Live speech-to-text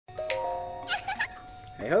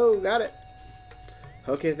Hey ho, got it.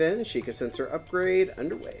 Okay then, Sheikah sensor upgrade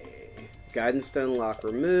underway. Guidance stone lock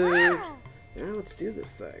removed. Now let's do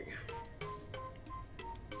this thing.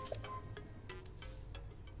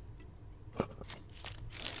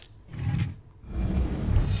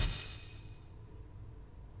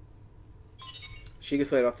 Sheikah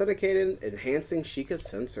Slate authenticated, enhancing Sheikah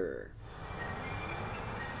sensor.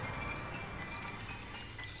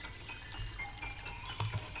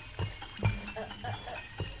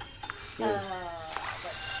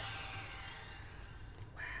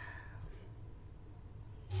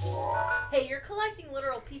 Hey, you're collecting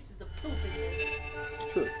literal pieces of poop in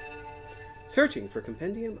this. True. Searching for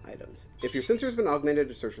compendium items. If your sensor has been augmented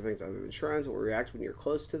to search for things other than shrines, it will react when you're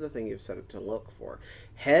close to the thing you've set it to look for.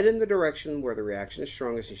 Head in the direction where the reaction is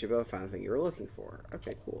strongest. You should be able to find the thing you're looking for.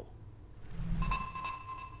 Okay, cool.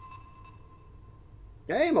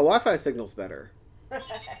 Hey, my Wi-Fi signal's better.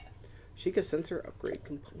 Sheikah sensor upgrade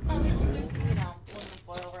complete. Probably just do some, you know, aluminum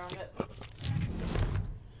foil around it.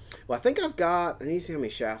 Well, I think I've got... I need to see how many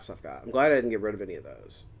shafts I've got. I'm glad I didn't get rid of any of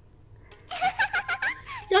those.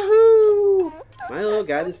 Yahoo! My little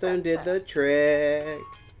guidance stone did the trick.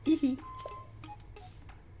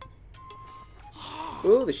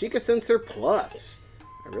 Ooh, the Sheikah Sensor Plus.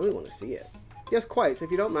 I really want to see it. Yes, quite. So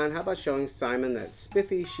if you don't mind, how about showing Simon that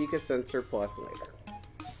spiffy Sheikah Sensor Plus later?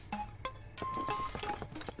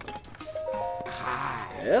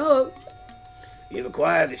 Hello. You've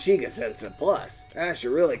acquired the Sheikah Sensor Plus. That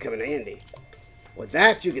should really come in handy. With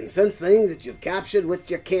that, you can sense things that you've captured with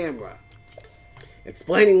your camera.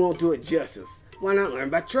 Explaining won't do it justice. Why not learn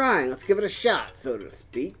by trying? Let's give it a shot, so to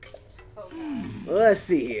speak. Well, let's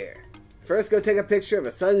see here. First, go take a picture of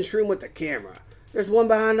a sun shroom with the camera. There's one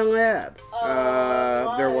behind the lab.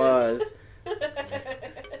 There was.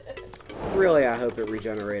 Really, I hope it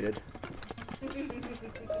regenerated.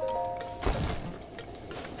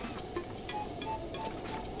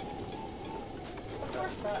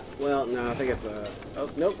 Well, no, I think it's a... Oh,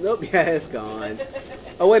 nope, nope, yeah, it's gone.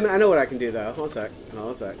 Oh, wait a minute, I know what I can do, though. Hold on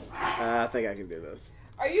a sec. I think I can do this.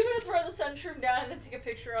 Are you going to throw the sun shroom down and then take a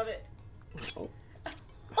picture of it? Oh.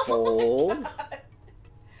 Hold. Oh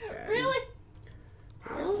Okay. really?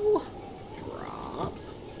 Oh. Drop.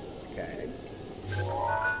 Okay.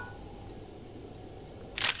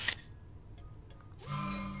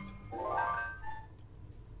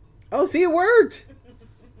 Oh, see, it worked!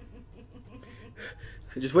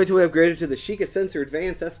 Just wait till we upgrade it to the Sheikah Sensor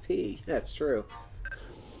Advance SP. That's true.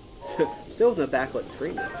 Still with no backlit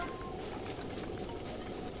screen though.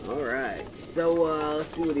 Alright, so let's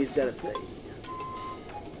see what he's got to say.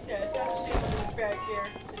 Yeah, it's actually back here.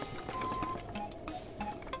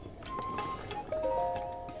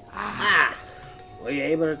 Aha! Were you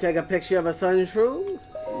able to take a picture of a sun shroom?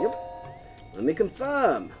 Yep. Let me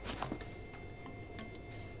confirm.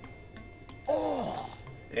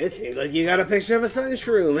 It seems like you got a picture of a sun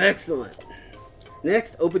shroom. Excellent.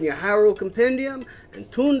 Next, open your Hyrule Compendium and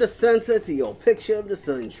tune the sensor to your picture of the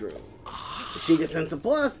sun shroom. The Sheikah Sensor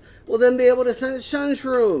Plus will then be able to sense sun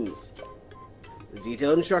shrooms. The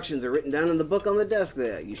detailed instructions are written down in the book on the desk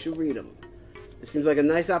there. You should read them. This seems like a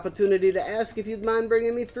nice opportunity to ask if you'd mind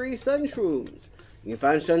bringing me 3 sun shrooms. You can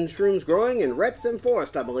find sun shrooms growing in Retson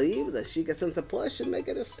Forest, I believe. The Sheikah Sensor Plus should make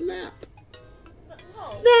it a snap. Oh.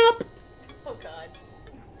 Snap! Oh god.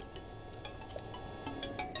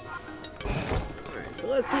 Alright, so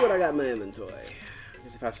let's see what I got in my inventory.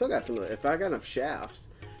 Because if I've still got some of the, if I got enough shafts.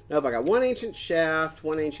 Nope, I got 1 ancient shaft,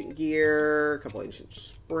 1 ancient gear, a couple ancient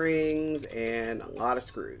springs, and a lot of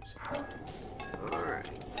screws.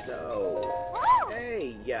 Alright, so...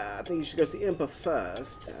 Hey, yeah, I think you should go see Impa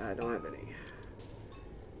first. I don't have any.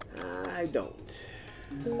 I don't.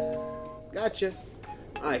 Gotcha.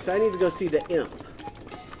 Alright, so I need to go see the Imp.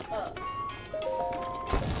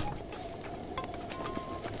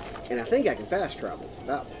 And I think I can fast travel for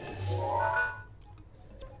that one.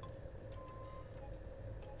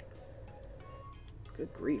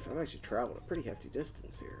 Good grief, I've actually traveled a pretty hefty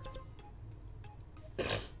distance here.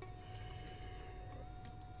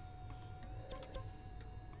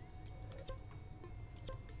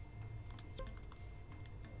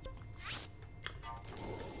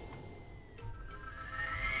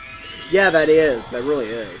 Yeah, that is. That really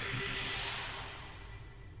is.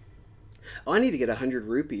 Oh, I need to get 100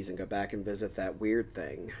 rupees and go back and visit that weird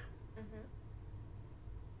thing.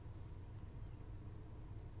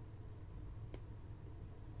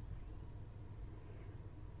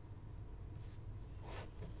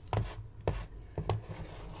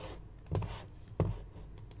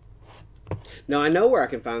 Now, I know where I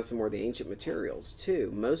can find some more of the ancient materials, too.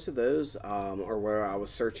 Most of those are where I was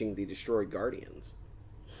searching the destroyed guardians.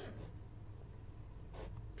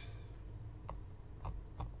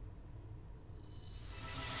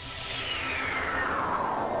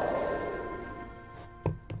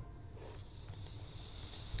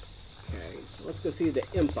 go see the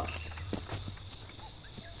Impa.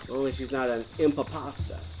 Only she's not an Impa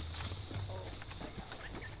pasta.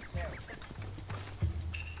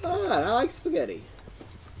 Oh, I like spaghetti.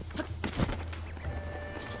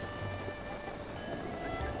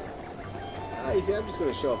 You see, I'm just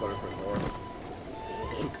going to show up on her front door.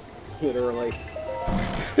 Literally.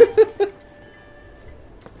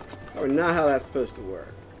 Or not how that's supposed to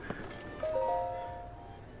work.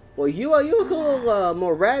 Well, you look a little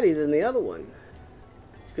more ratty than the other one. You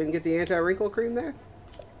couldn't get the anti-wrinkle cream there?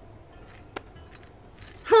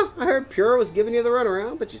 Huh, I heard Pura was giving you the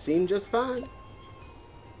runaround, but you seem just fine.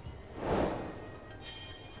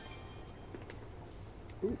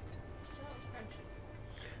 Ooh.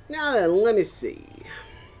 Now then, let me see.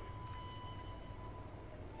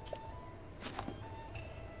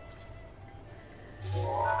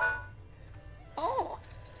 Oh.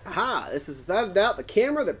 Aha, this is without a doubt the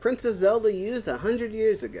camera that Princess Zelda used 100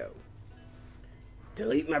 years ago.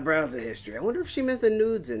 Delete my browser history. I wonder if she meant the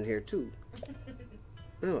nudes in here too.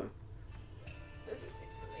 Oh. Those are safe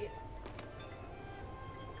for later.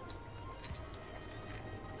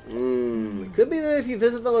 It could be that if you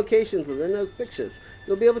visit the locations within those pictures,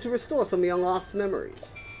 you'll be able to restore some of your lost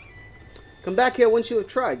memories. Come back here once you have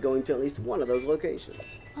tried going to at least one of those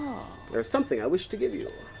locations. Oh. There's something I wish to give you.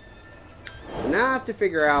 So now I have to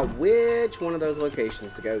figure out which one of those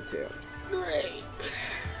locations to go to. Great.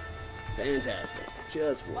 Fantastic.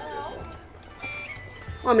 Just wonderful.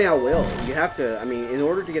 Well, I mean, I will. You have to, I mean, in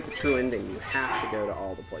order to get the true ending, you have to go to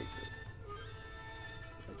all the places.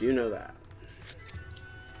 I do know that.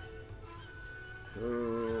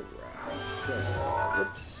 Alright, so,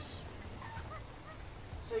 whoops.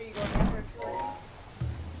 So you going after a true ending?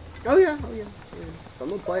 Oh yeah. If I'm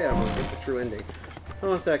gonna play it, I'm gonna get the true ending.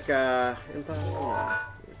 Hold on a sec, just,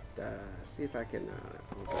 see if I can,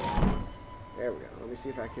 there we go. Let me see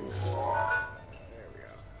if I can, there we go.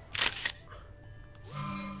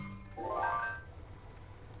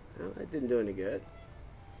 Well, that didn't do any good.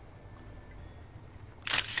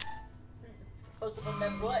 Supposed to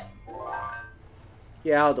remember what?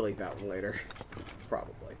 Yeah, I'll delete that one later.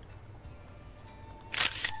 Probably.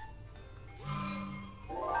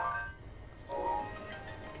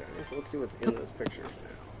 Okay, so let's see what's in those pictures now.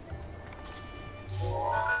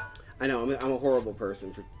 I know, I'm a horrible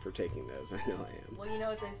person for taking those. I know I am. Well, you know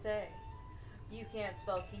what they say. You can't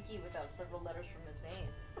spell kinky without several letters from his name.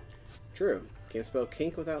 True. Can't spell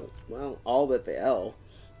kink without, well, all but the L.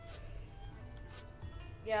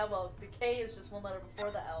 Yeah, well, the K is just one letter before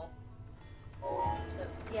the L. So,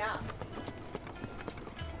 yeah.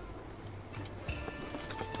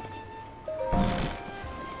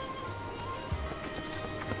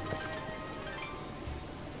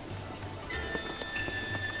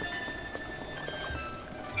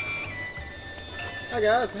 Hi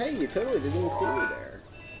guys, hey, you totally didn't even see me there.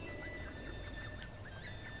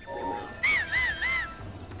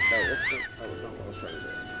 Oh, what's the, oh, that's not what I was trying to do.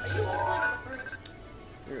 Are you whistling the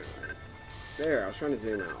fruit? There, I was trying to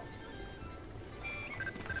zoom out.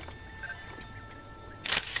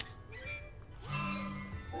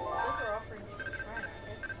 Those are offerings for the shrine,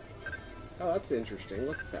 aren't they? Oh, that's interesting.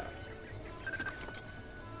 Look at that.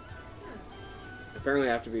 Apparently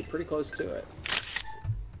I have to be pretty close to it.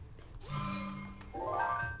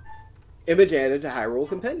 Image added to Hyrule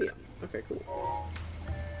Compendium. Okay, cool. You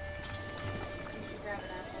should grab an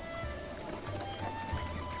apple.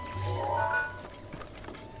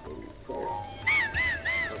 Ooh, cool.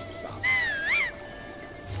 Oh, stop.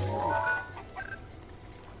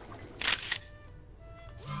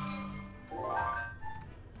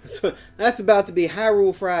 That's about to be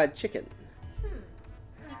Hyrule fried chicken.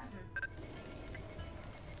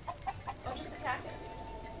 Oh, just attack it.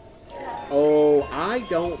 Just attack it. Oh, I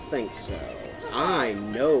don't think so. I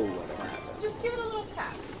know what'll happen. Just give it a little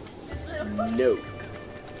pat. Just a little push. No.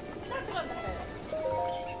 Tap it on the head.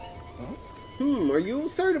 Are you,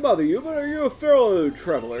 sorry to bother you, but are you a fellow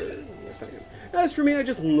traveler? Yes, I am. As for me, I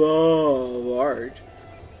just love art.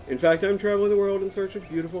 In fact, I'm traveling the world in search of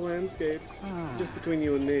beautiful landscapes. Just between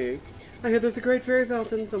you and me. I hear there's a great fairy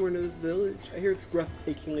fountain somewhere near this village. I hear it's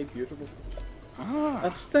breathtakingly beautiful.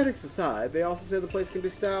 Aesthetics aside, they also say the place can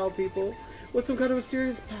bestow people with some kind of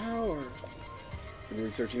mysterious power. I've been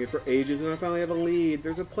researching it for ages and I finally have a lead.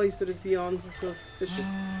 There's a place that is beyond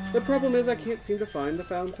suspicious. The problem is I can't seem to find the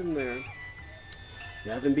fountain there.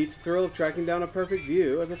 Nothing beats the thrill of tracking down a perfect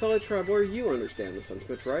view. As a fellow traveler, you understand the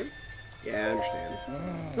sentiment, right? Yeah, I understand.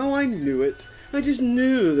 Oh, I knew it. I just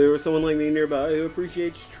knew there was someone like me nearby who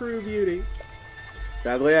appreciates true beauty.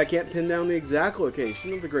 Sadly, I can't pin down the exact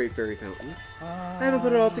location of the Great Fairy Fountain. I haven't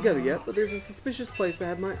put it all together yet, but there's a suspicious place I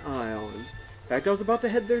have my eye on. fact, I was about to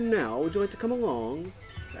head there now. Would you like to come along?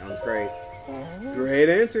 Sounds great. Great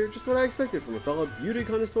answer. Just what I expected from a fellow beauty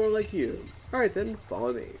connoisseur like you. Alright then,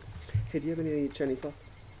 follow me. Hey, do you have any Chinese left?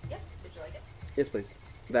 Yep. Did you like it? Yes, please.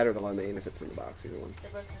 That or the lo mein if it's in the box, either one.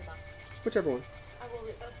 They're both in the box. Whichever one. I will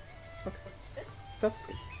eat both. Okay. Both is good? Both is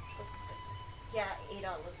good. Both is good. Yeah, I ate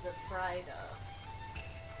all of the fried,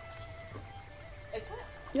 eggplant.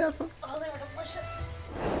 Yeah, that's fine. Oh, they were delicious.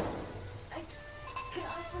 I can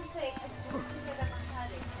honestly say I don't think I've ever had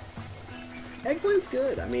eggplant. Eggplant's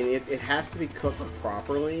good. I mean, it has to be cooked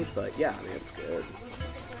properly, but yeah, I mean, it's good. Would you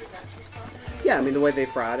consider that too proper? Yeah, I mean, the way they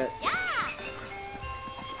fried it. Yeah!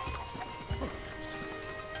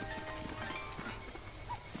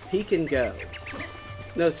 Peek and Go.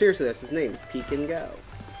 No, seriously, that's his name. It's Peek and Go.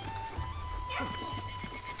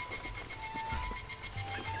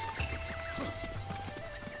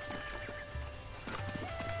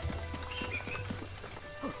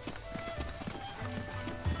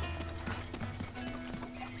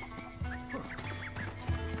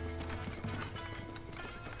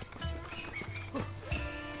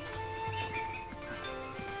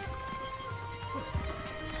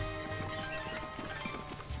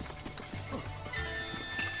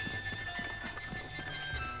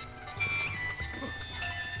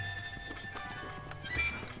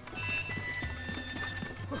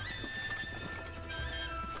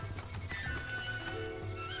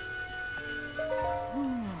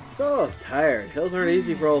 So tired. Hills aren't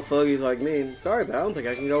easy for old fogies like me. Sorry, but I don't think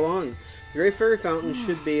I can go on. The Great Fairy Fountain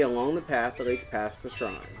should be along the path that leads past the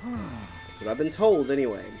shrine. That's what I've been told,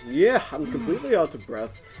 anyway. Yeah, I'm completely out of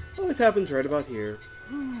breath. Always happens right about here.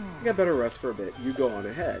 I got better rest for a bit. You go on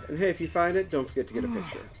ahead. And hey, if you find it, don't forget to get a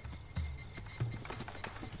picture.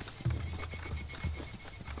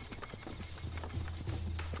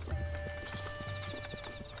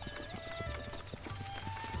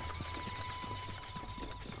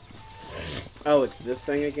 Oh, it's this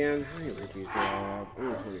thing again? How many rupees do I have?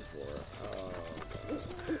 Only 24.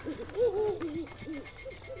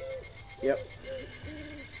 Yep.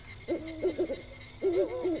 I know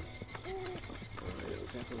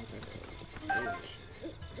exactly what that is. Gosh.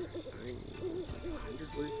 I need 100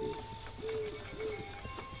 rupees.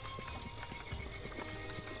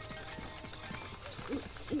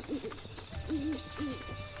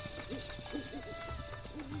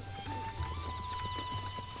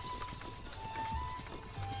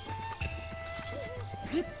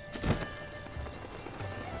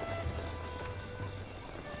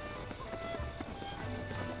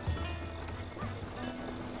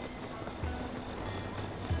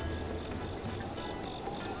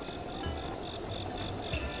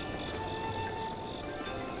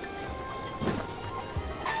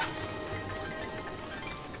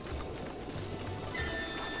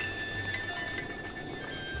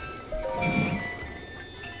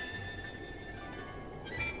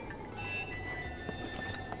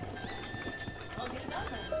 I'll get it done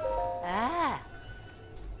then. Ah.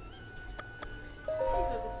 Here you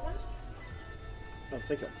go, good son. Oh,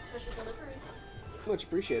 thank you. Special delivery. Much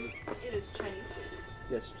appreciated. It is Chinese food.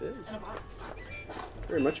 Yes, it is. In a box.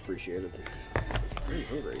 Very much appreciated. I'm very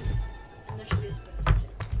hungry. And there should be a spoon in the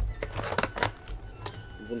kitchen.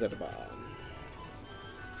 Wunderbar.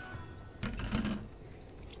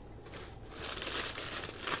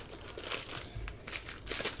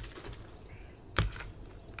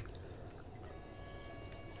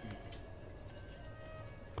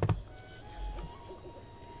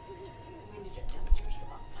 We need to jet downstairs for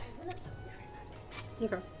about 5 minutes. I'll be right back.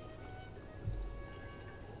 Okay.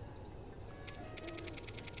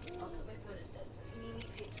 Also, my phone is dead, so if you need me,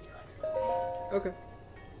 page selects. Okay.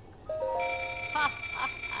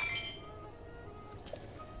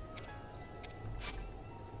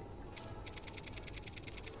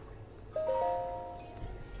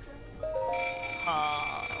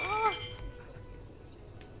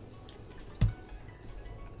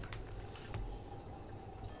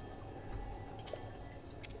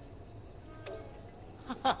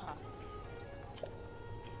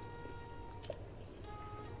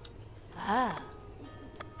 Ah.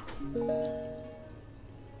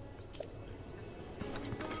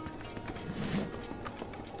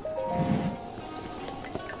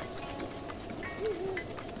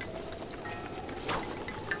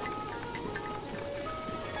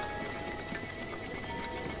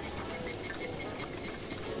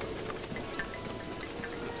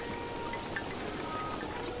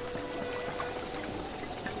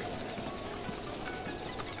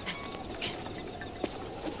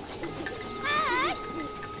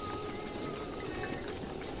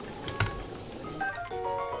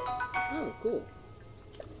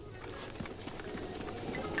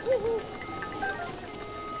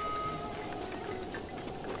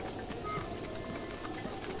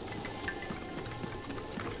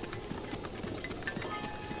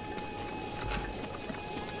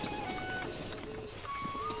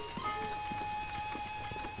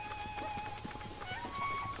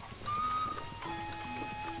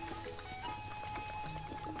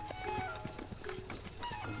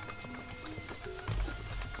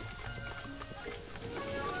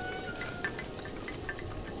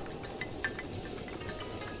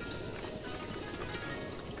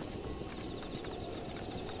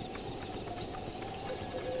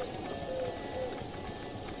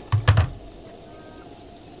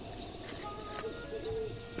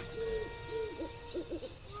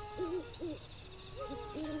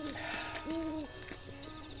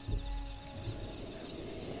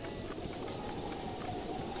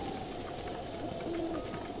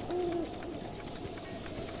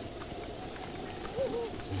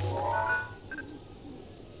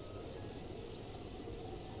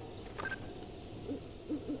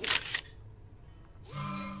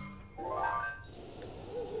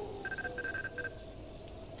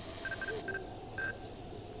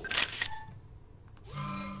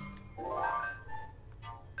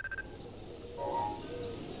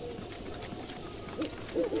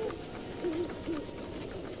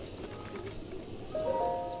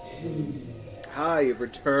 you've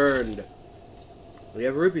returned. You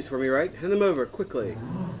have rupees for me, right? Hand them over, quickly.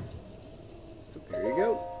 There you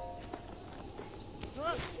go.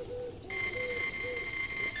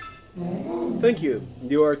 Thank you.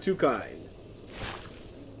 You are too kind.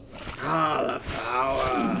 Ah, the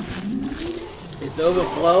power. It's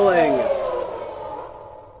overflowing.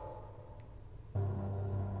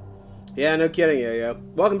 Yeah, no kidding, Yo-Yo.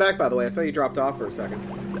 Welcome back, by the way. I saw you dropped off for a second.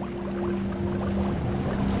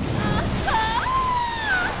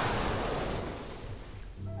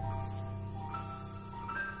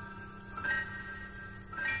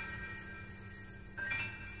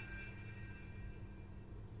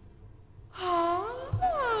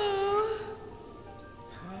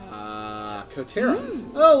 Kotera.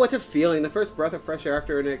 Oh, what a feeling. The first breath of fresh air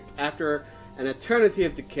after an eternity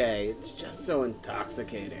of decay. It's just so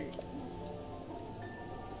intoxicating.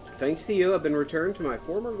 Thanks to you, I've been returned to my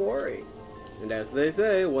former glory. And as they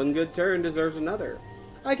say, one good turn deserves another.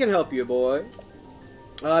 I can help you, boy.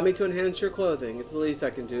 Allow me to enhance your clothing. It's the least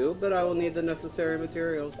I can do, but I will need the necessary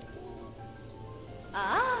materials.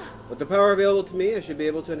 With the power available to me, I should be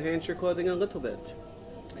able to enhance your clothing a little bit.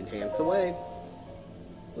 Enhance away.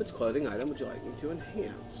 Which clothing item would you like me to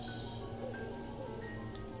enhance?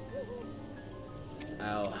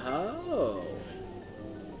 Oh ho!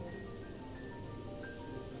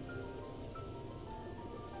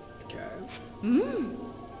 Okay.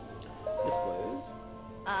 Yes, please.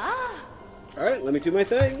 Alright, let me do my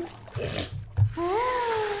thing.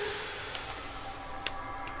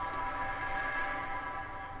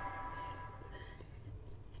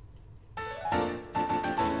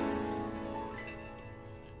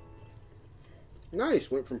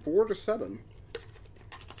 Nice, went from 4 to 7.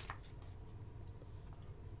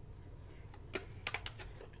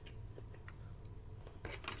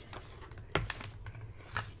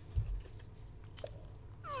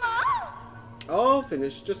 All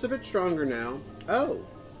finished, just a bit stronger now. Oh,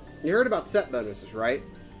 you heard about set bonuses, right?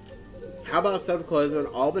 How about a set of clothes that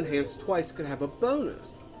all enhanced twice could have a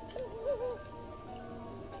bonus?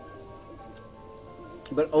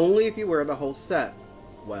 But only if you wear the whole set.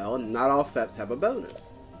 Well, not all sets have a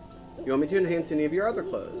bonus. You want me to enhance any of your other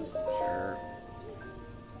clothes? Sure.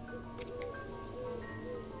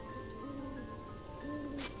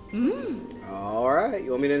 Alright,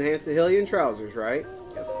 you want me to enhance the Hylian trousers, right?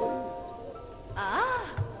 Yes, please.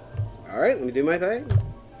 Alright, let me do my thing.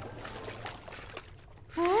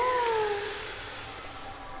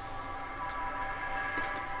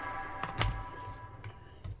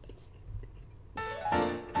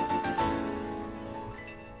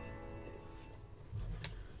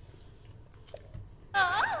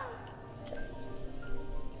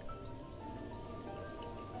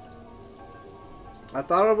 I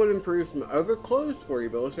thought I would improve some other clothes for you,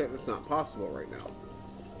 but it looks like that's not possible right now.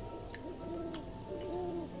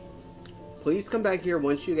 Please come back here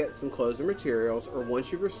once you get some clothes and materials, or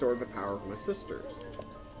once you've restored the power of my sisters.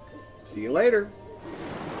 See you later.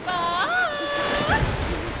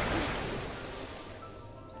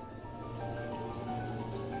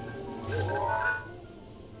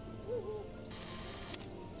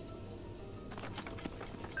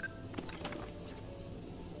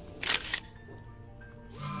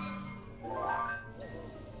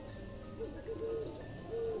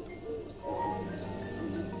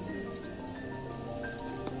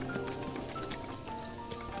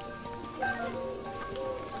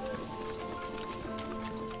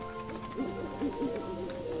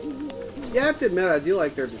 Yeah, I have to admit, I do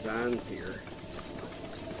like their designs here.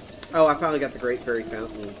 Oh, I finally got the Great Fairy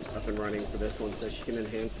Fountain up and running for this one, so she can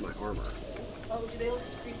enhance my armor. Oh, would you be able to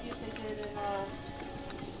preview so you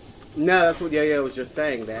did No, that's what Yo-Yo was just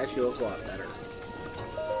saying. They actually look a lot better.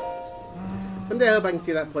 Someday I hope I can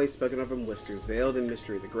see that place spoken of in Whisters, veiled in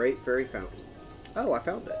mystery, the Great Fairy Fountain. Oh, I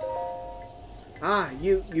found it. Ah,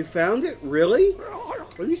 you found it? Really?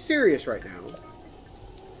 Are you serious right now?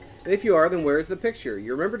 And if you are, then where's the picture?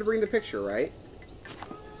 You remember to bring the picture, right?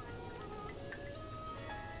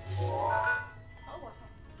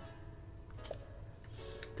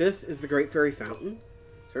 This is the Great Fairy Fountain.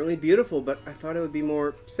 Certainly beautiful, but I thought it would be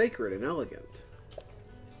more sacred and elegant.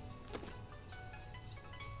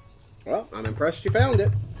 Well, I'm impressed you found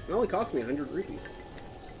it. It only cost me 100 rupees.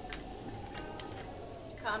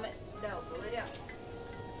 comment? No, put it down.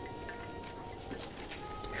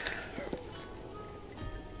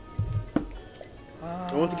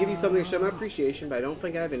 I want to give you something to show my appreciation, but I don't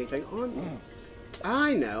think I have anything on me.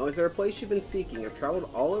 I know. Is there a place you've been seeking? I've traveled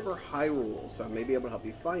all over Hyrule, so I may be able to help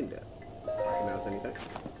you find it. Recognize anything?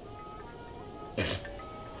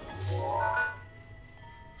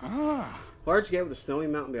 Large gate with a snowy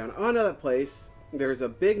mountain beyond. Oh, I know that place. there's a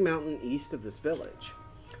big mountain east of this village.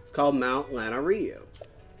 It's called Mount Lanariu.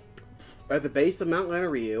 At the base of Mount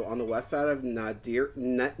Lanariu, on the west side of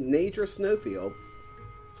Nadra Snowfield,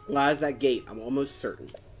 lies that gate, I'm almost certain.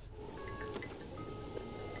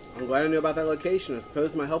 I'm glad I knew about that location. I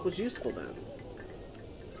suppose my help was useful then.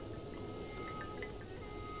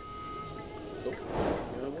 Oh,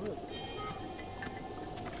 yeah, it was.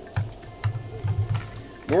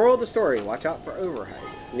 Moral of the story, watch out for overhype.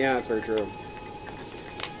 Yeah, that's very true.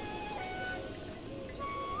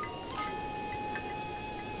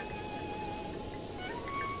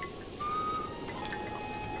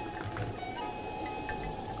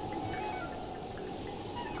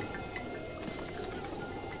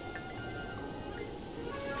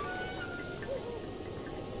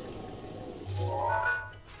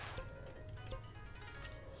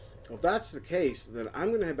 Well, if that's the case, then I'm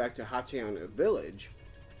going to head back to Hachiano Village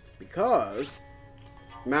because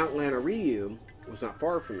Mount Lanariu was not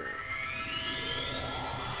far from there.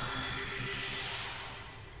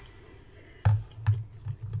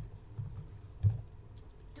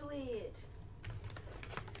 Do it.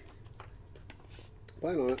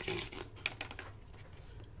 Plan on it.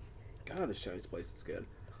 God, this Chinese place is good.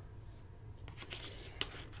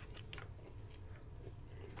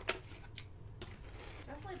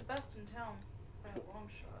 Definitely the best in town by a long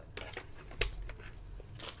shot.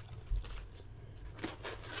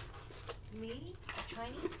 Me? A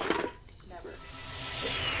Chinese? Never.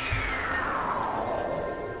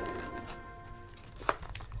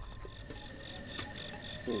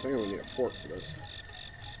 I think I'm going to need a fork for this.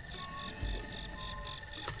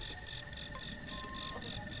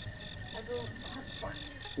 I don't have a fork.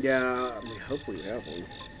 Yeah, I mean, hopefully we have one.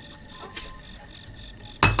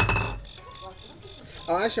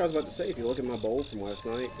 Oh, actually, I was about to say, if you look at my bowl from last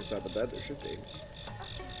night beside the bed, there should be.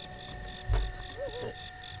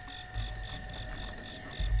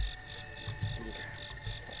 Okay.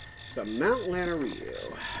 So, Mount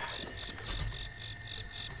Lanariu.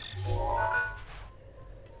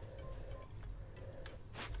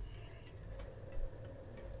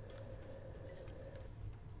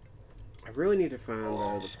 I really need to find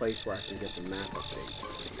the place where I can get the map updates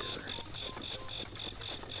over here.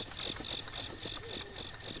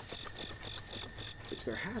 Which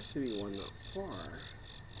there has to be one not far.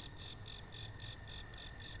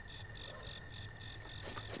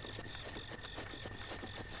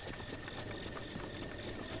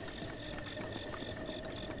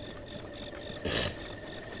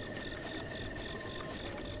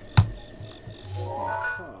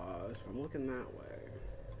 Because if I'm looking that way.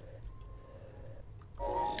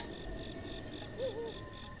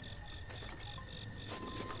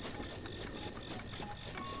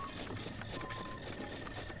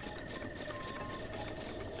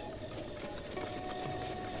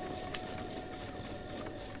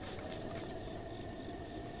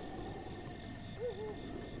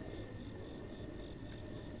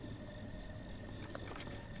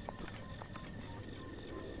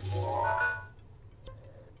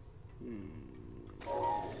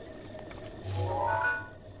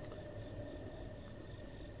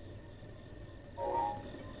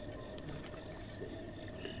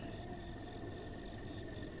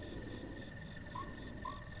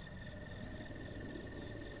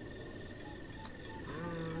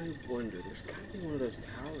 Wonder, there's gotta be one of those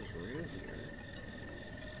towers around here.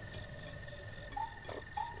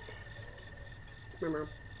 Remember?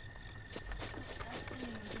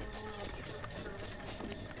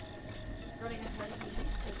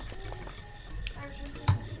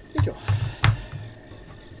 Thank you.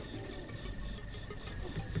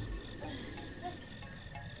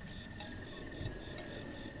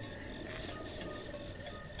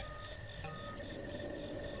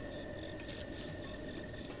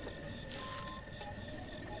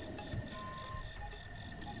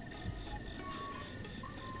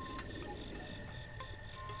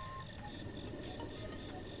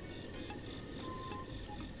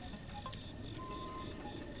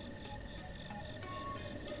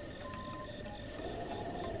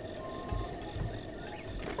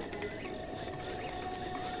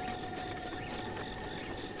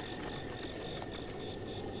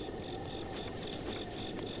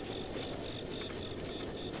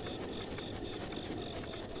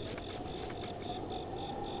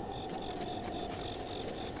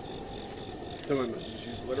 Someone must just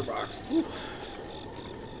use the litter box. Whew.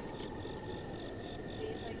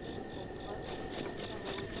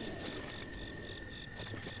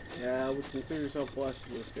 Yeah, I would consider yourself blessed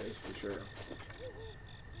in this case, for sure.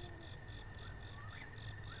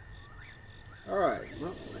 Alright,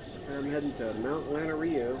 well, so I'm heading to Mount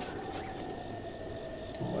Lanariu.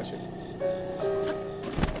 Bless you.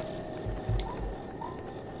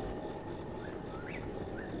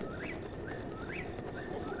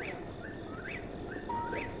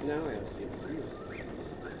 Now ask him for you.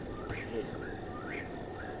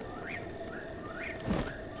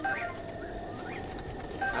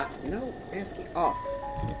 No, ASCII off.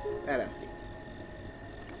 At ASCII.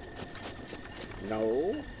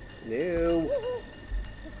 No. No.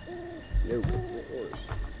 No. Yours.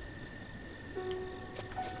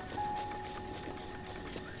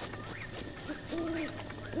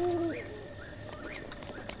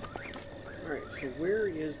 Alright, so where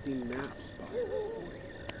is the map spot?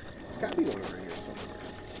 There's gotta be one around here somewhere.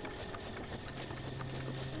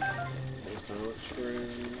 There's silent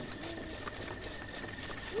shrooms.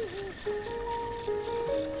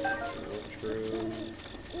 Silent shrooms.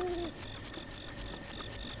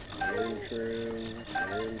 Iron shrooms.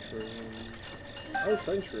 Iron shrooms. Oh,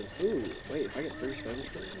 sun shrooms. Ooh, wait, if I get 3 sun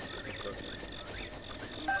shrooms, that'd be perfect.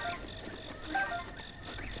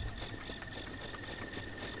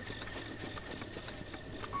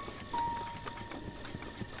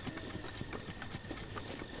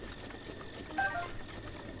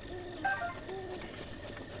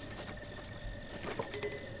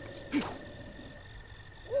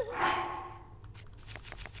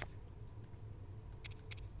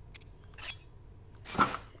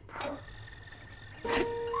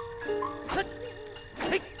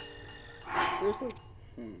 Seriously?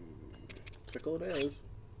 Sickle it is.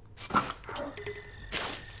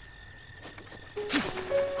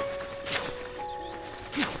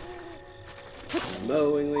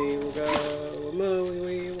 Mowing we will go, mowing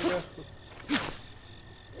we will go.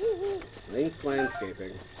 Link's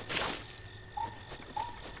landscaping.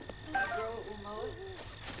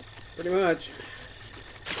 Pretty much.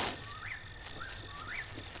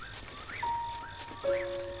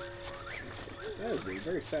 That was a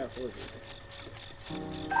very fast lizard.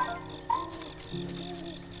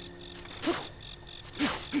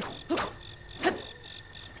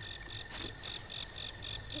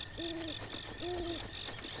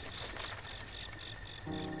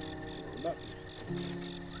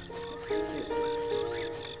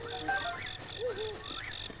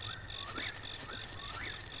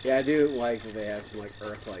 Yeah, I do like that they have some like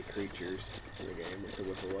Earth-like creatures in the game, like the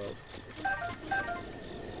whippoorwills.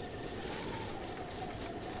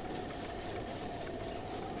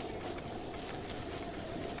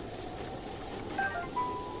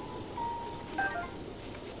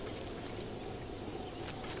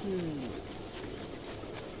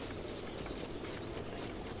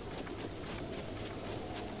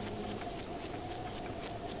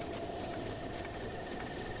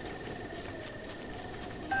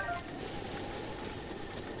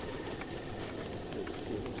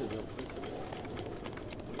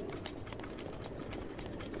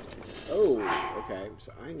 Oh, okay,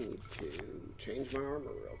 so I need to change my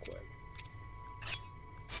armor real quick.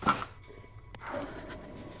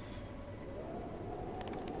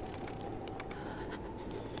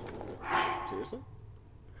 Seriously?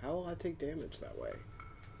 How will I take damage that way?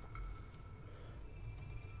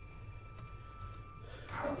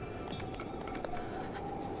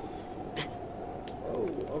 Oh,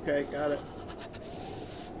 okay, got it.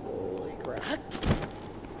 Holy crap.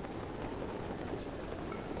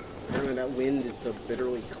 Apparently that wind is so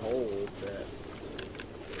bitterly cold that...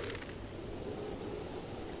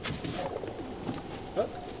 Oh!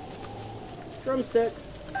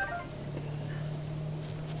 Drumsticks!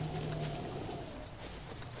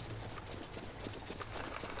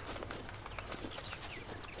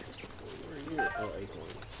 Where are you? Oh,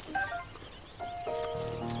 acorns.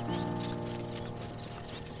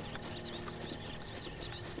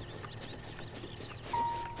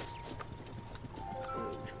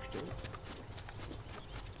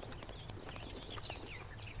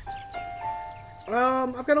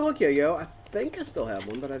 I've got to look, Yo-Yo. I think I still have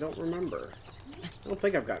one, but I don't remember. I don't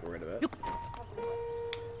think I've gotten rid of it.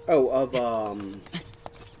 Oh, of,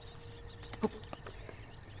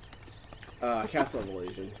 Castle of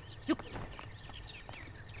Illusion.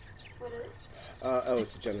 What is? Oh,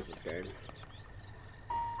 it's a Genesis game.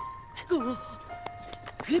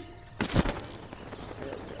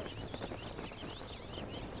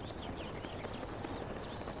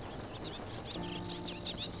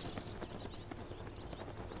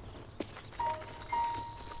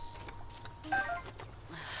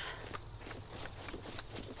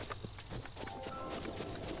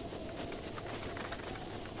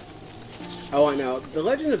 Oh, I know. The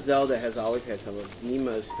Legend of Zelda has always had some of the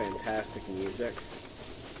most fantastic music.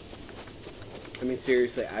 I mean,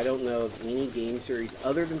 seriously, I don't know of any game series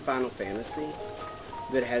other than Final Fantasy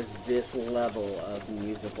that has this level of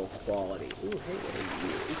musical quality. Ooh, hey, what are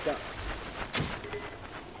you? Eat ducks.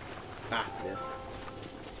 Ah, missed.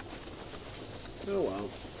 Oh well.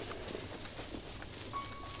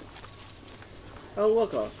 Oh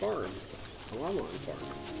look, a farm. Oh, I want a farm.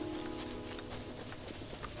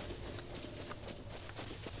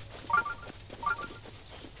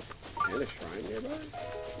 And a shrine nearby?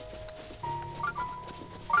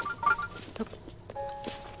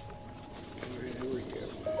 Alright, who are you?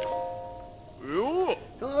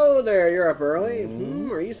 Hello there, you're up early.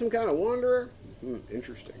 Are you some kind of wanderer?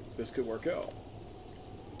 Interesting. This could work out.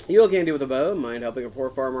 You okay with a bow? Mind helping a poor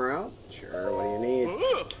farmer out? Sure, what do you need?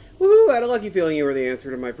 Woohoo, I had a lucky feeling you were the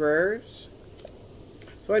answer to my prayers.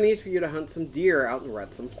 So I need for you to hunt some deer out in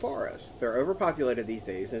Wrexham Forest. They're overpopulated these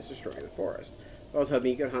days and it's destroying the forest. I was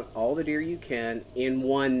hoping you could hunt all the deer you can in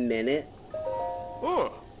 1 minute.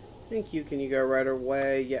 Thank you. Can you go right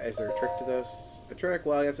away? Yeah, is there a trick to this? A trick?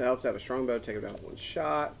 Well, I guess it helps to have a strong bow to take it down with one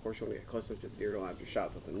shot. Of course, you want to get close enough to the deer to line up your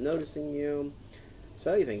shot with them noticing you.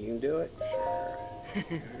 So, you think you can do it? Sure.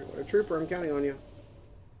 What a trooper. I'm counting on you.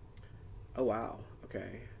 Oh, wow.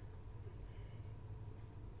 Okay.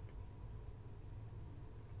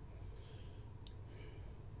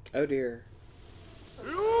 Oh, dear.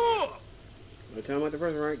 No time like the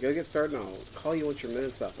present, right? Go get started and I'll call you once your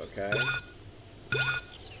minute's up, okay?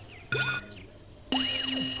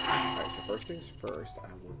 Alright, so first things first, I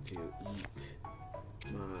want to eat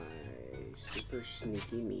my super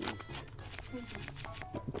sneaky meat.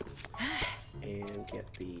 And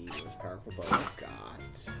get the most powerful bow I've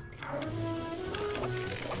got.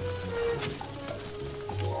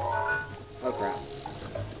 Oh crap.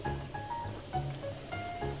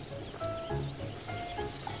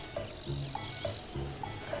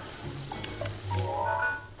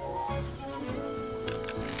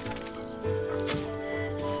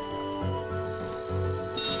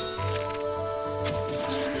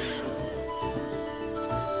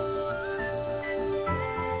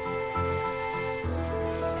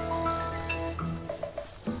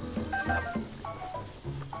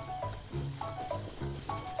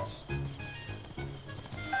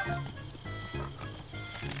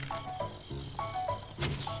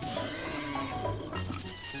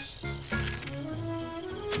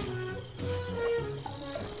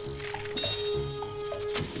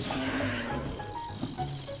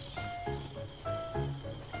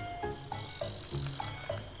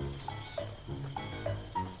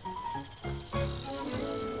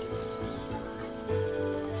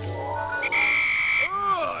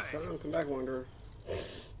 Come back, Wanderer.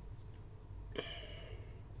 It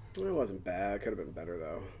wasn't bad. Could have been better,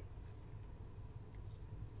 though.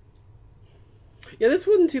 Yeah, this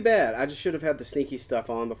wasn't too bad. I just should have had the sneaky stuff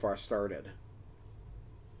on before I started.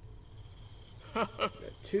 Got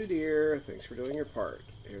 2 deer. Thanks for doing your part.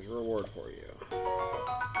 Here's a reward for you.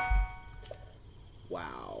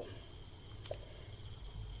 Wow.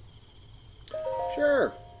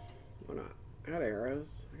 Sure. Why not? I got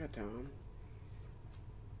arrows. I got time.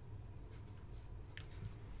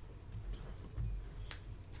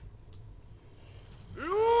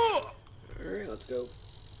 Alright, let's go.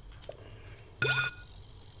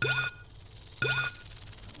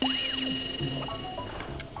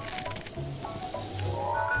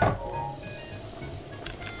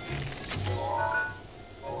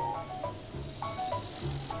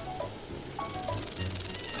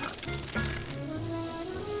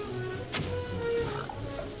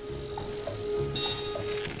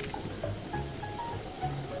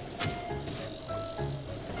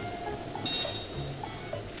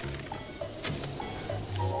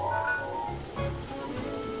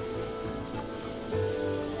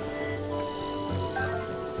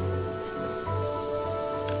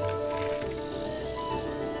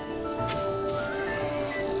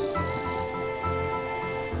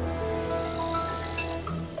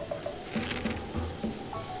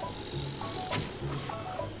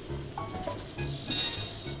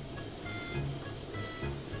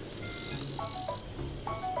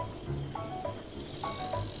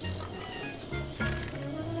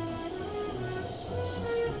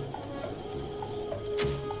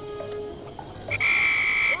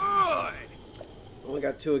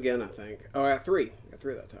 Got 2 again, I think. Oh, I got 3. I got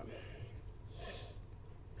 3 that time.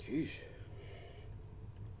 Jeez.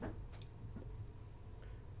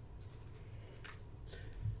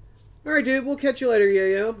 Alright, dude. We'll catch you later,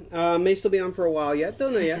 Yo-Yo. May still be on for a while yet.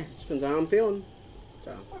 Don't know yet. Depends on how I'm feeling.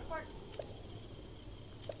 So.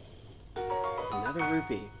 Another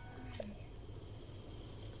rupee.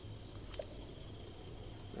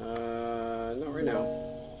 Not right now.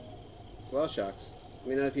 Well, shucks. Let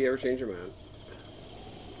me know if you ever change your mind.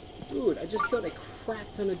 Dude, I just killed a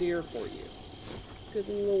crap ton of deer for you. Good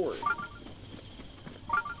lord.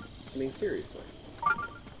 I mean, seriously.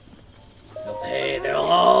 They'll pay. They'll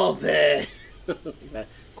all pay.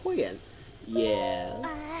 Quinn. Yes.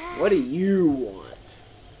 What do you want?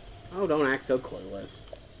 Oh, don't act so clueless.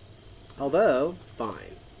 Although,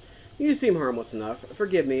 fine. You seem harmless enough.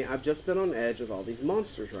 Forgive me, I've just been on edge with all these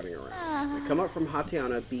monsters running around. I come up from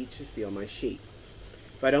Hatiana Beach to steal my sheep.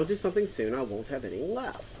 If I don't do something soon, I won't have any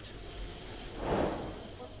left.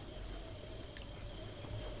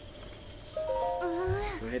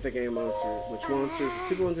 I hate the game monsters. Which monsters? The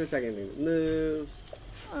stupid ones who attack anything that moves.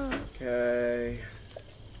 Okay.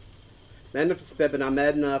 Mad enough to spit, but not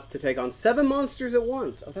mad enough to take on 7 monsters at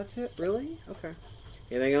once. Oh, that's it? Really? Okay.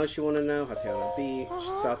 Anything else you want to know? Hatiana Beach,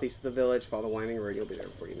 southeast of the village. Follow the winding road. You'll be there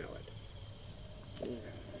before you know it. Okay.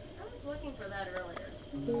 I was looking for that earlier.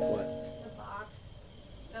 What? The box.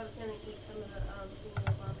 I was gonna eat some of the vomit.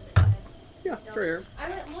 Yeah, it's right here. I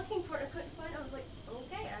went looking for it. I couldn't find it. I was like,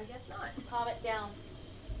 okay, I guess not. Calm it down.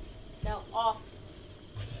 No, off.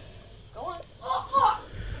 Go on. Oh! I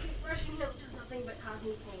keep brushing him. Just nothing but cause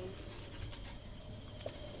me pain.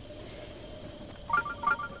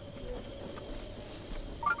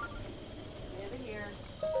 Over here.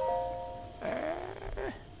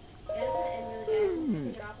 Isn't it really good?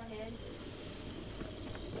 Take it off my head.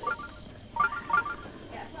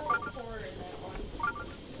 Yeah, I saw like 4 in that one.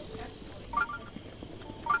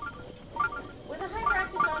 With a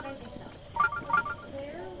hyperactive dog, I think no.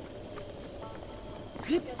 There.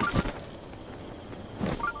 Just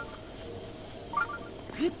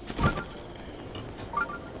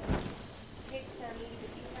Hey, Sammy,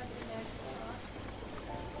 did you have the magic sauce?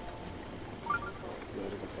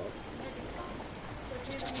 Magical sauce. Magic sauce. We're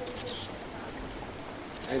doing really good sauce.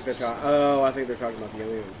 I think they're talking. Oh, I think they're talking about the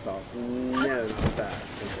onion sauce. No, not that.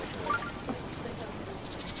 Unfortunately.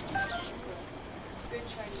 good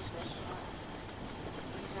Chinese restaurant.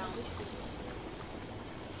 No.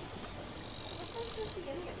 What's the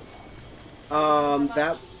beginning of the sauce?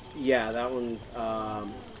 That. Yeah, that one. I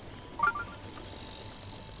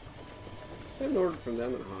haven't ordered from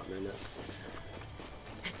them in a hot minute.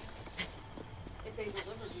 If they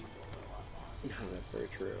delivered you for a lot more. No, that's very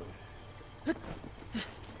true.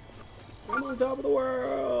 I'm on top of the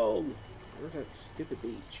world! Where's that stupid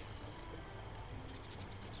beach?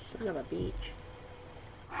 Son of a beach.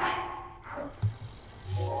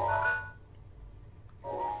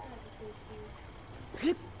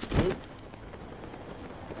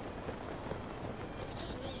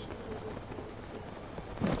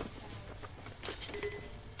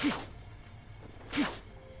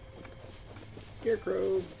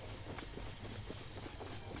 Scarecrow.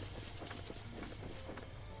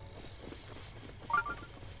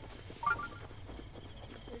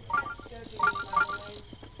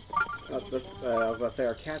 I was about to say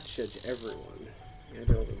our cats judge everyone. You had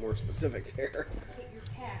to be a little bit more specific there. Hit your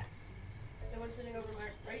cat. The one sitting over my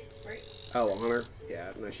right. Oh, Honor?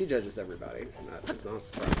 Yeah, no, she judges everybody. That does not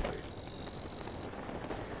surprise me.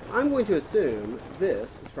 I'm going to assume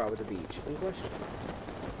this is probably the beach in question.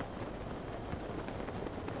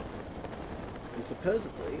 And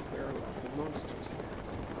supposedly, there are lots of monsters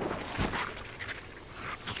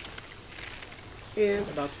here. And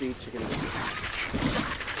about the beach, you're going to be...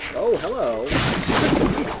 Oh, hello!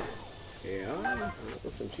 Yeah,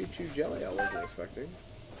 with some choo-choo jelly I wasn't expecting.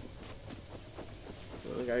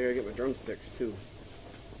 Well, I gotta go get my drumsticks, too.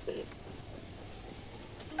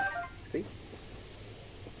 See?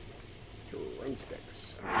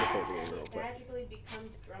 Drumsticks. I'm gonna save the game real quick. Magically become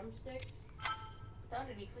drumsticks. Without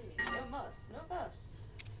any cleaning. No muss. No fuss.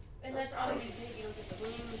 And that's all you take. You don't get the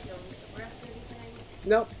wings, you don't get the breast or anything.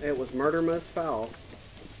 Nope, it was murder most foul.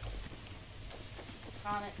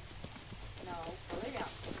 Comment. No. Further down.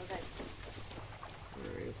 Okay.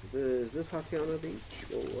 Alright, so is this Hatiana Beach?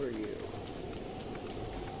 Well, what are you?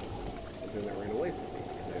 And then that ran away from me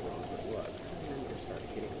because I realized what it was. I don't remember starting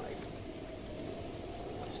hitting like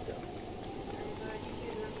stuff. You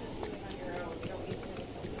get enough to do it on your own. You don't need to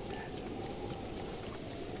do that.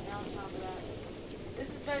 Now on top of that. This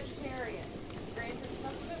is vegetarian. Granted,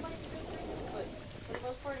 some of it might be good for you, but for the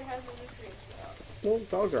most part it has no nutrients throughout. Well,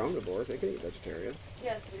 dogs are omnivores. They can eat vegetarian.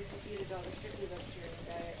 Yes, but if you feed a dog a strictly vegetarian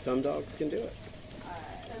diet. Some dogs can do it.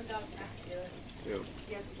 Some dogs have to do it. Yeah.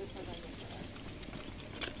 Yes, but this has onions in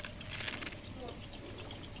it.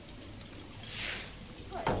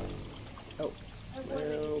 What? Oh. I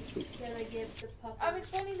Well, wanted poop. Can I give the puppy? I'm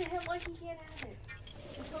explaining to him like he can't have it.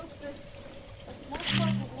 He hopes that a smart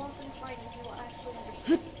dog will go off in his right and he will actually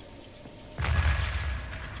understand.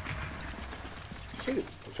 Shoot,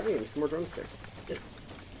 I'm trying to get some more drumsticks.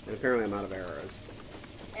 And apparently I'm out of arrows.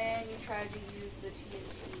 And you tried to use the TNT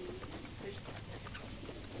fish.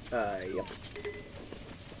 Yep.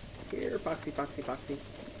 Here, Foxy, Foxy, Foxy.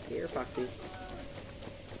 Here, Foxy.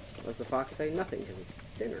 What's the fox say? Nothing, because it's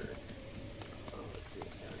dinner. Oh, let's see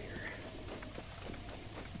what's down here.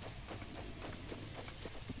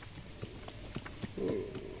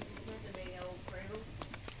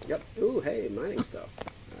 Yep. Ooh, hey, mining stuff.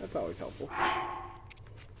 That's always helpful.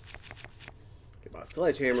 Get my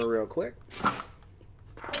sledgehammer real quick.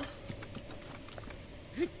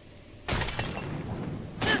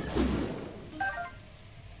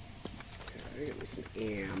 Okay, get me some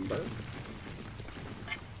amber.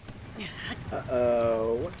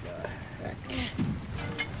 Uh-oh, what the heck?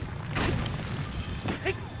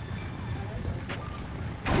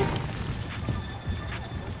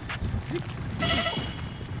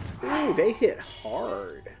 Ooh, they hit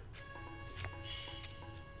hard.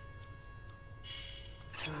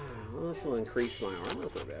 Well, this will increase my armor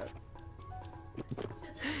for a bit. Is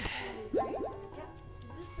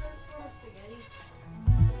this the form of spaghetti?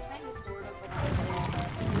 Kind of, sort of, but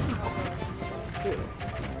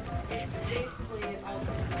it's basically all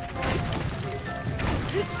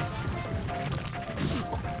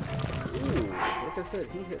Ooh, like I said,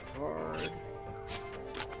 he hits hard.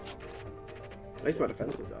 At least my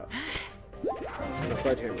defense is up. The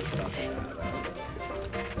sledgehammer's about to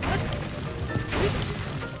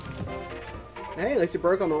Hey, at least it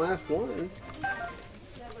broke on the last one.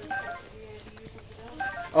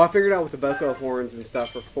 Oh, I figured out with the Boko horns and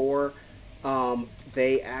stuff for 4,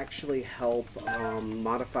 they actually help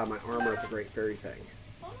modify my armor at the Great Fairy thing.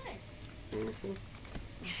 Oh, nice. Mm-hmm.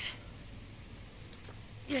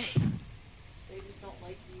 They just don't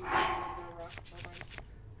like you using their rock children.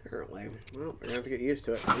 Apparently. Well, they're gonna have to get used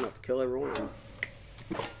to it. I'm gonna have to kill everyone.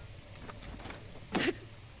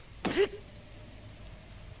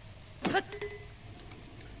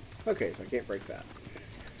 Okay, so I can't break that.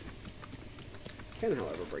 Can,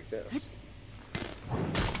 however, break this.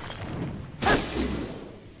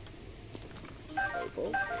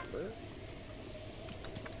 Opal, amber.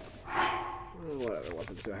 What other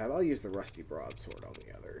weapons do I have? I'll use the rusty broadsword on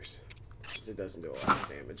the others, because it doesn't do a lot of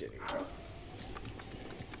damage anyways.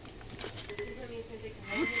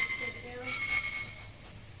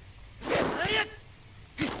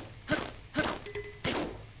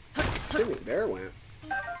 There it went.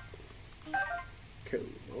 Cool.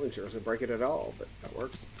 I wasn't sure I was going to break it at all, but that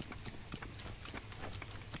works.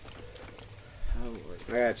 Oh, Lord.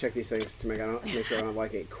 I gotta check these things to make sure I don't have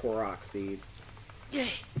like any Korok seeds.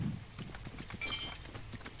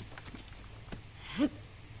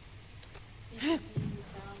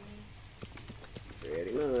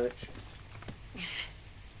 Pretty much.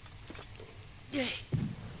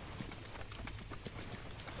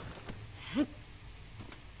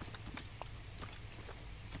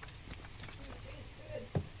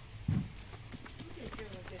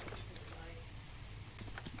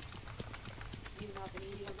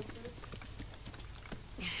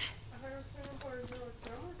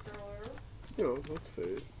 No, that's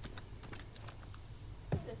food.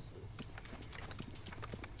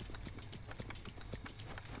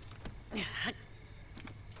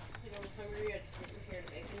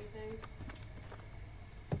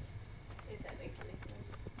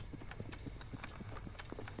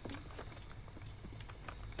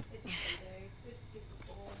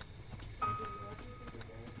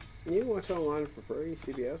 You can watch it online for free.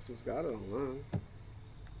 CBS has got it online.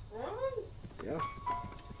 Really? Yeah.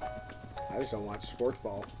 I just don't watch sports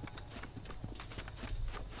ball.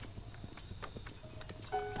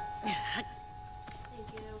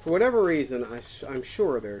 For whatever reason, I'm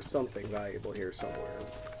sure there's something valuable here somewhere.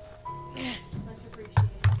 Much appreciated.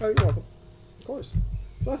 Oh, you're welcome. Of course.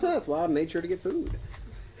 That's why I made sure to get food.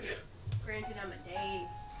 Granted, I'm a day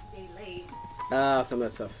late. Some of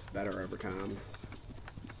that stuff's better over time.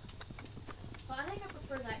 But I think I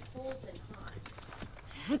prefer that cold than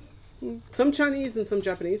hot. Some Chinese and some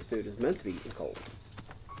Japanese food is meant to be eaten cold.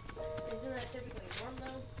 Isn't that typically warm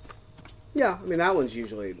though? Yeah, I mean that one's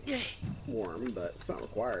usually warm, but it's not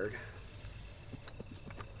required.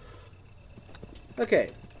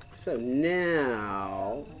 Okay, so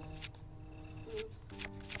now... Oops.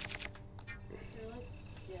 Really?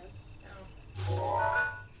 Yes. Oh.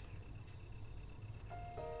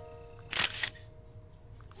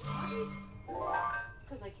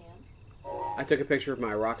 Because I can. I took a picture of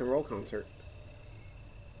my rock and roll concert.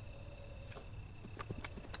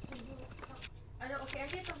 Okay, I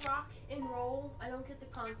get the rock and roll. I don't get the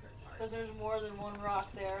concert part. Because there's more than one rock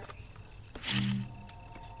there.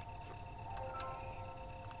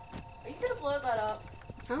 Are you gonna blow that up?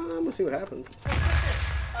 I'm gonna see what happens.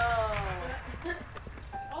 Oh.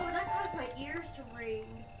 Oh, ring.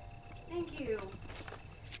 Thank you.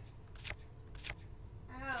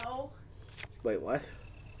 Ow. Wait, what?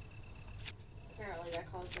 Apparently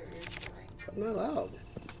that caused their ears to ring. I'm not loud.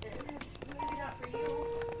 Maybe not for you.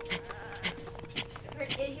 It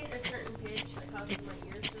hit a certain pitch that causes my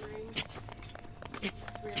ears to ring.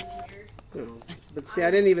 Really weird. No. But see,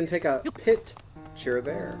 I didn't even take a picture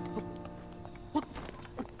there.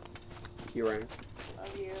 You rang.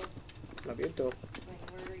 Love you. Love you too. Wait,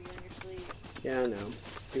 murder you in your sleep. Yeah, I know.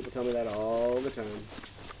 People tell me that all the time.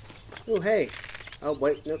 Oh, hey. Oh,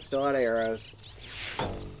 wait. Nope, still out of arrows.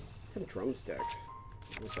 Some drumsticks.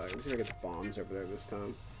 I'm sorry. I'm just gonna get the bombs over there this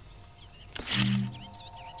time.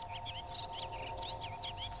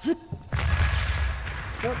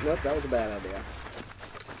 Nope, that was a bad idea.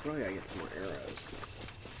 Really gotta get some more arrows.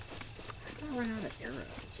 How did I run out of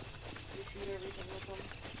arrows? You shoot everything with them.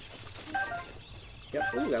 Yep,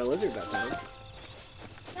 ooh, got a lizard that time.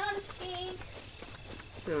 Not a skink.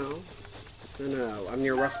 No. No, I'm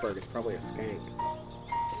near Rustburg. It's probably a skank.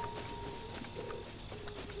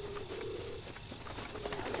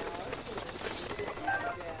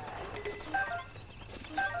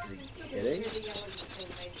 Are you kidding?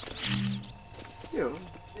 You know,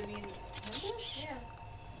 It means Yeah.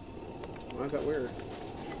 why is that weird?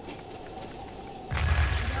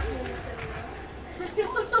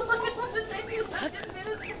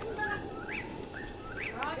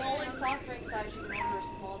 the only soft drink size you can order is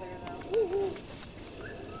small there though.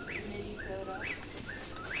 Mini soda.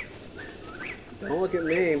 Don't look at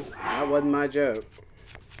me. That wasn't my joke.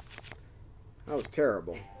 That was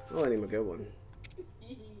terrible. I wasn't even a good one.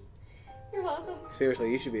 You're welcome.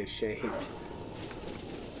 Seriously, you should be ashamed.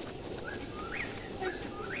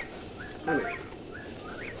 I mean, I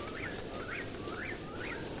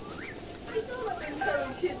saw what I'm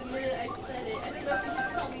going to the minute I said it. I don't know if you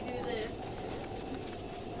should tell me do this.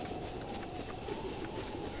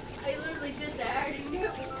 I literally did that. I already knew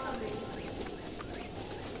it was coming.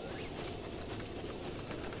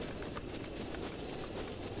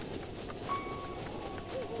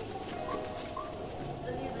 It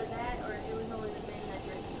was either that or it was only the men that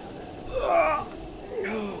drink sodas.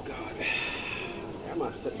 oh god. I'm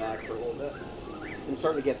gonna sit back for a little bit. I'm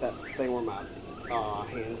starting to get that thing where my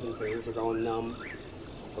hands and fingers are going numb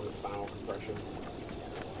from the spinal compression.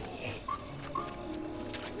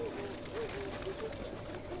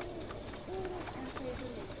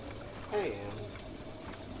 I am.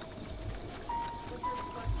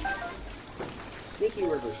 Sneaky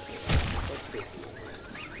river snake. Let's see.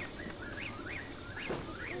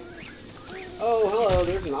 Oh, hello,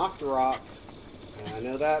 there's an Octorok. And I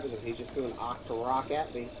know that because he just threw an Octorok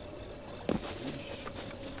at me.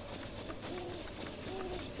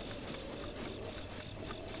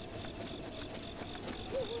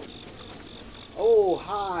 Oh,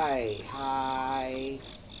 hi. Hi.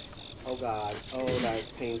 Oh, God. Oh, that is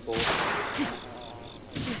painful.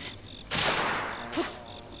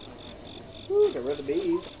 Woo, get rid of the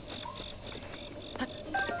bees.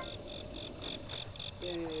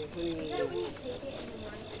 Yay, honey.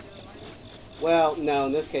 Well, no,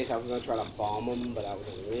 in this case I was going to try to bomb them, but I was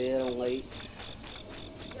a little late.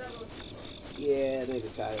 Yeah, they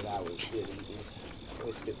decided I was good eatings.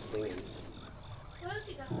 Always good stings. What else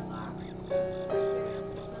you got in the box?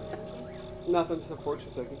 Nothing, it's a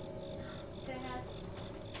fortune cookie. Can I ask?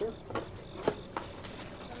 Sure. I'm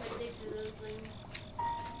gonna dig through those things.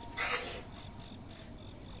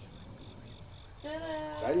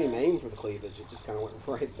 Ta-da! I didn't even aim for the cleavage, it just kind of went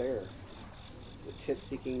right there. The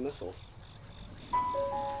tit-seeking missile.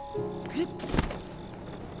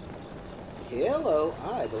 Hello,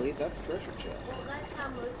 I believe that's a treasure chest. Well, that's how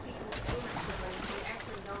most people do it. They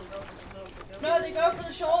actually don't go for the middle of the No, they go for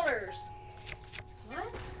the shoulders.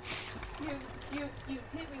 What? You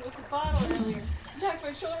hit me with the bottle earlier. Knocked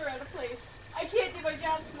my shoulder out of place. I can't do my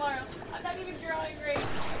job tomorrow. I'm not even drawing great. I'm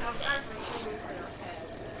constantly shooting for your head.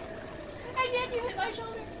 I can't, you hit my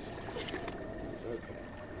shoulder. Okay.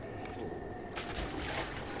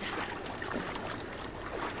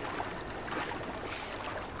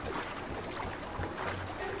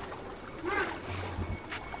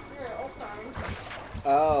 You're all fine.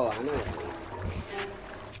 Oh, I know what I mean.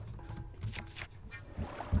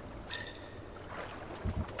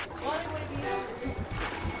 Why would it be over this?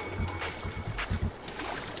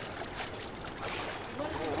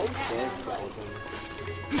 Oh, dead skeleton.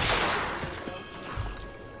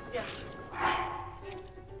 Yeah.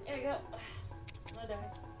 There you go. I'll die.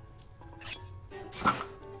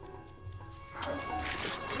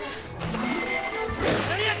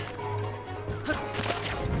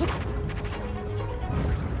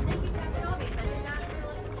 Thank you, Captain Obvious. I did not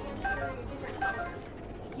realize you were wearing a different color.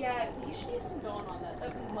 Yeah, you should use some Dawn on that.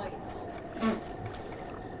 That might help.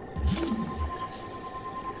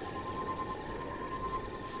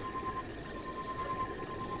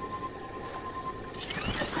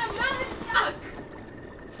 I'm not a duck!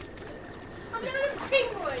 I'm not a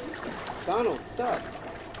penguin! Donald, duck.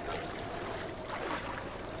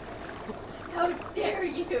 How dare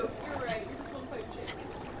you! You're right, you're just one pipe chick.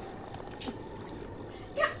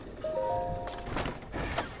 Yeah.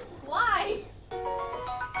 Why?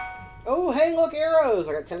 Oh, hey, look, arrows!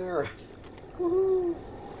 I got 10 arrows. Woohoo!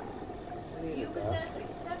 I You needed that. possess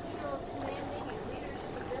exceptional commanding and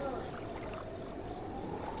leadership ability.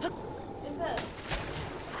 In bed.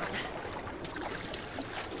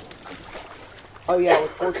 Oh, yeah,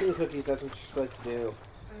 with fortune cookies, that's what you're supposed to do.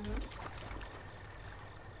 Mm-hmm.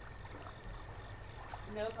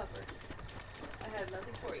 No, Pupper. I have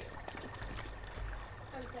nothing for you.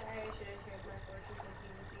 I'm sorry, I should have shared my fortune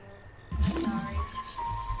cookie with you. I'm sorry.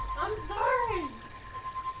 I'm sorry!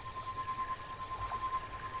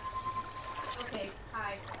 Okay,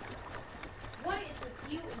 hi. What is with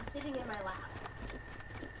you and sitting in my lap?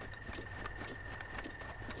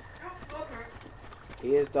 Oh, okay. He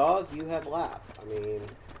is dog, you have lap. I mean,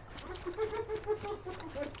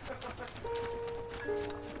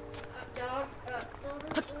 Dog, okay.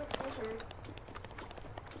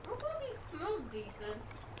 I'm glad you smell decent.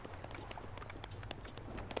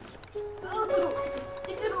 Ew!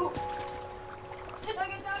 Ew!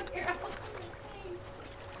 Like a dog hair all over your face.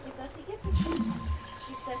 Give Dusty kisses.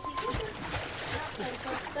 Give Dusty kisses.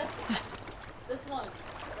 That's this one.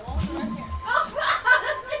 The one with the red hair. Oh, God!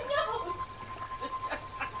 I know!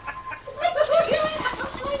 Look at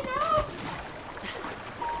my nose!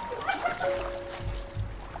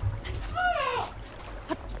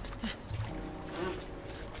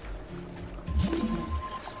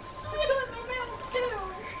 I know my mouth, too!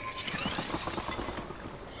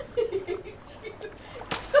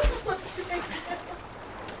 So much right now.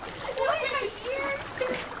 Look at my ears,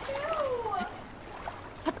 too!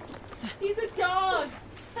 He's a dog.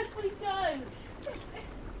 That's what he does.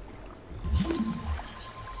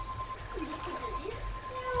 You just put your ear.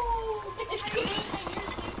 Ew. I hate my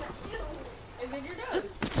ears. And then your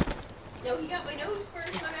nose. No, he got my nose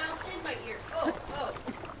first, my mouth, then my ear. Oh, oh.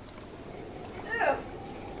 Ugh.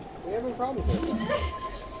 we having problems with that.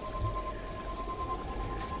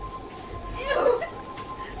 Ew.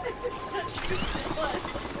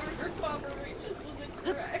 Your operations was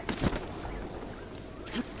incorrect.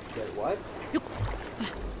 Wait, what?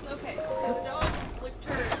 Okay, so the dog licked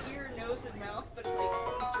her ear, nose, and mouth, but like in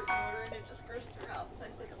a certain order, and it just grows throughout. So I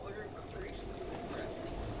said the order of operations was incorrect.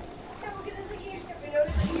 Yeah, because I think you got my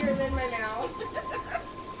nose, my ear, and then my mouth.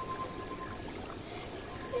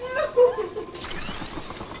 Ew.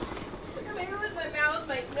 Or maybe with my mouth,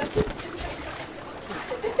 my nose, and my mouth.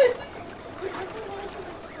 Whichever one is the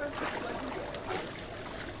next first is the one you get.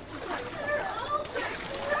 Just tell They're yourself all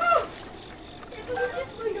gross. If it was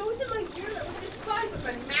just my nose and my ear, that was just fine, but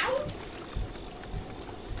my mouth?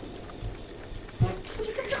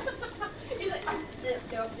 He's like,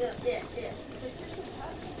 no. that. He's like, you're so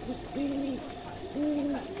happy.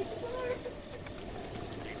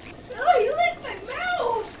 Oh, he licked my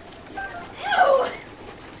mouth! Ew!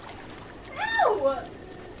 Ew!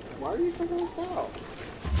 Why are you so grossed out?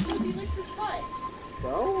 Because he licks his butt.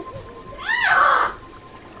 So? Ah!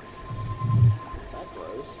 That's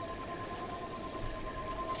gross.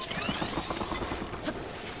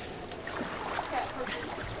 Cat person.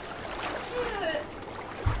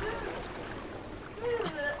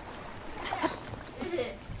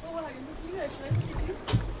 Oh wow, you're looking good. Should I look at you?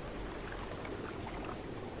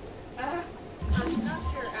 I'm not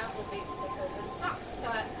sure Apple makes it,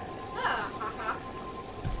 but haha.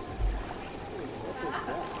 What is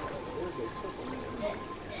that? There's a circle.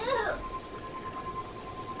 Ew!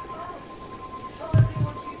 Oh, everybody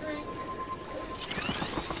wants you to drink.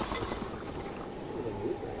 This is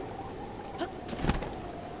amusing.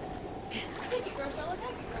 I get grossed out like I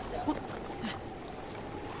get grossed out.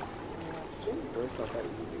 Jimmy grossed out that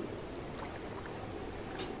easy.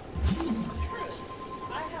 True.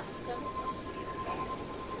 I have a stomach upstairs.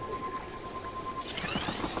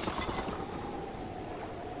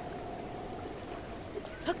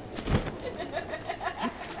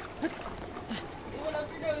 It went up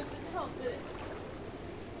your nose, didn't help, did it?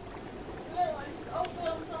 Oh,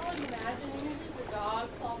 well, I'm so imagining this is a dog,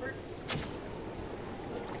 Clover.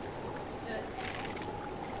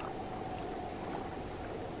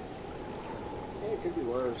 Hey, it could be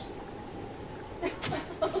worse.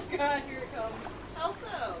 Oh god, here it comes. How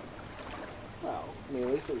so? Well, I mean, at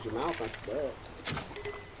least it was your mouth, not your butt.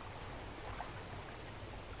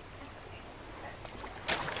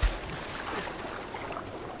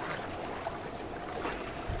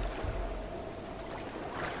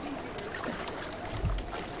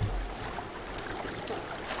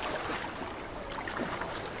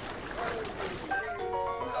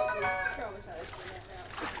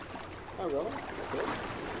 Oh, really? That's it?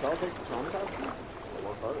 That's all it takes to traumatize them? Or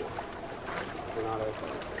work harder. They're not as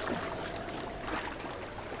hard.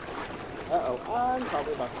 Uh-oh, I'm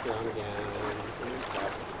probably about to drown again.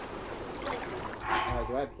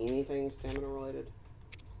 Do I have anything stamina related?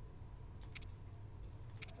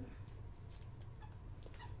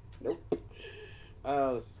 Nope.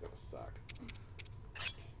 Oh, this is gonna suck.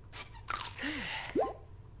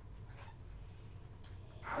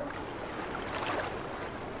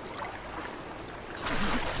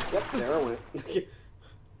 Yep, there I went.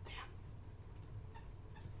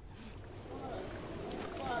 Swallow.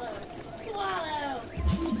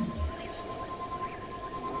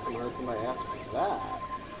 I heard somebody ask for that.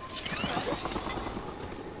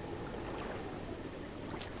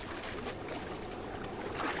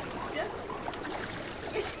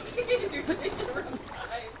 You're taking a rough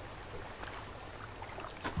time.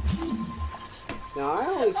 Now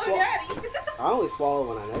I only swallow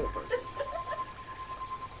when I know the person.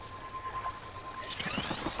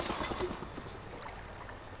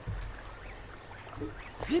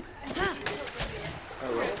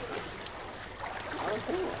 Oh, right. Oh,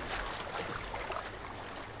 cool.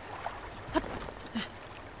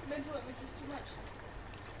 Mental image is too much.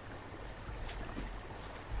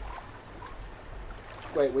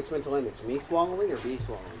 Wait, which mental image? Me swallowing or bee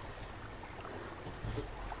swallowing?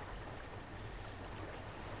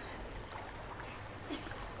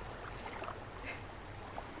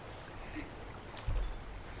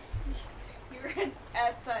 You're an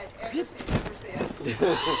outside ampersand.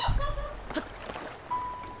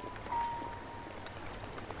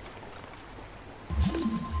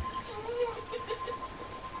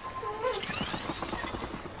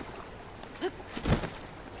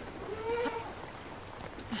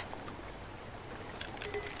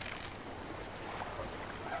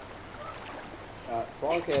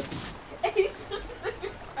 Swallow kid. 80% of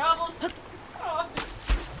your problems solved.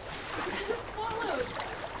 You just swallowed.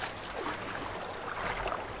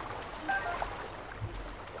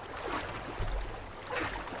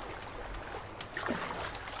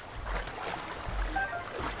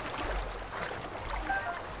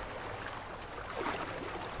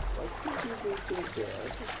 What did you do to the kid?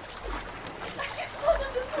 I just told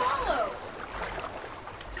him to swallow.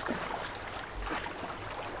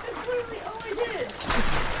 That's literally all I did.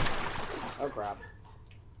 Oh crap.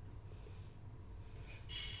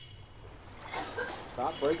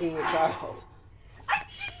 Stop breaking the child. I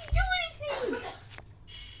didn't do anything.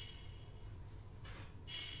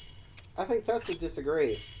 I think Thus would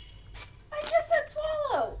disagree. I just said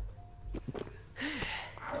swallow.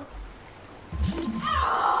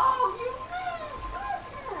 Ow!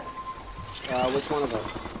 Which one of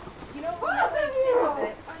us? You know what? Now that I think of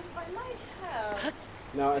it, I might have.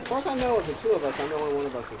 No, as far as I know, of the two of us, I'm the only one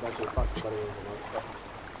of us that's actually fucked somebody with a knife.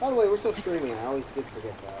 By the way, we're still streaming. I always did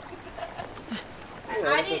forget that. Yeah,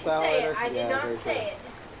 I didn't say it. I did not say it.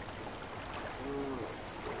 Let's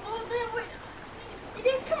see. Oh, that would. It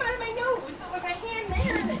didn't come out of my nose, but with my hand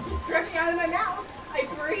there and it's just dripping out of my mouth. I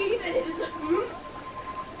breathe and it just like, You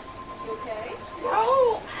okay?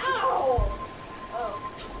 no, ow. Oh.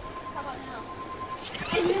 How about now?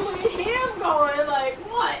 And then with him going like,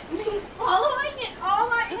 what? Me swallowing and all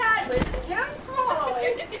I had was him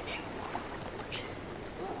swallowing.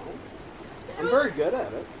 Oh. I'm very good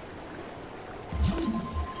at it.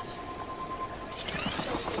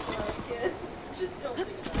 Don't think about it, kid. Just don't think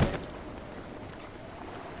about it.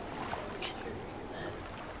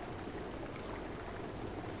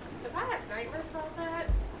 If I have nightmares about that,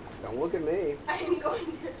 Don't look at me. I am going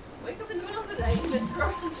to wake up in the middle of the night and then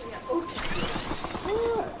throw something at What?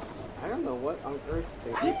 I don't know what on earth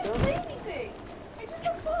they I keep didn't doing. say anything. I just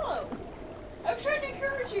said swallow. I was trying to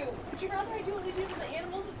encourage you, but you'd rather I do what I do to the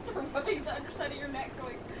animals and start rubbing the underside of your neck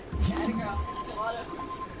going, chatting off the swallow.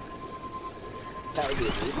 That would be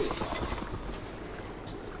amazing.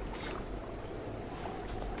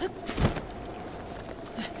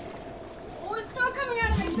 Oh, it's still coming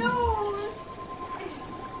out of my nose.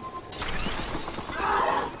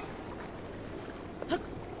 Ah.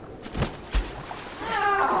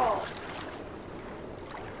 Ow.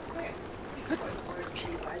 Okay. Keep choice words for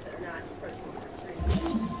you guys that are not approachable for stream.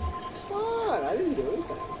 What? I didn't do anything. I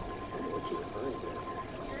don't know what you're referring to. You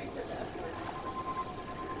already said that.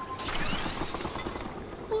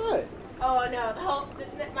 What? Oh no,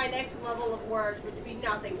 my next level of words would be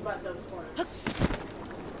nothing but those words.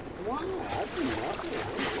 Why? I do nothing.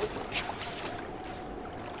 I'm innocent.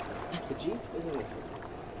 Khajiit is innocent.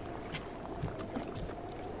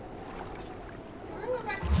 We're gonna go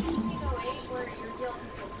back to 1608 where your guilt is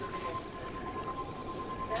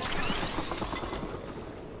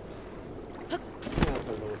Yeah,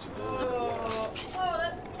 depends on what what you want. Oh, oh,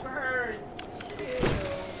 that burns too.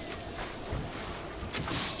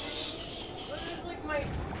 What is like my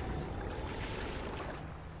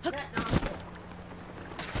that nostril?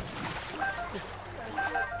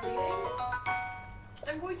 Bleeding?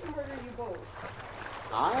 I'm going to murder you both.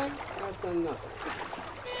 I have done nothing.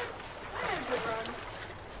 Man, I had a good run.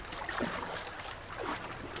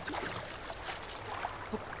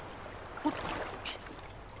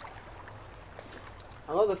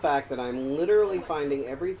 I love the fact that I'm literally finding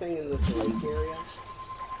everything in this lake area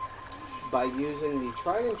by using the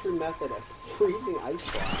tried and true method of freezing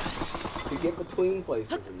ice blocks to get between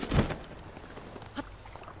places in this.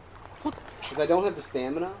 Because I don't have the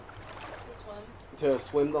stamina This one. to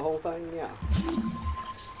swim the whole thing, yeah.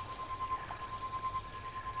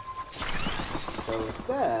 So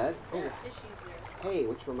instead, There oh, are fishies there. hey,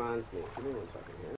 which reminds me, give me 1 second here.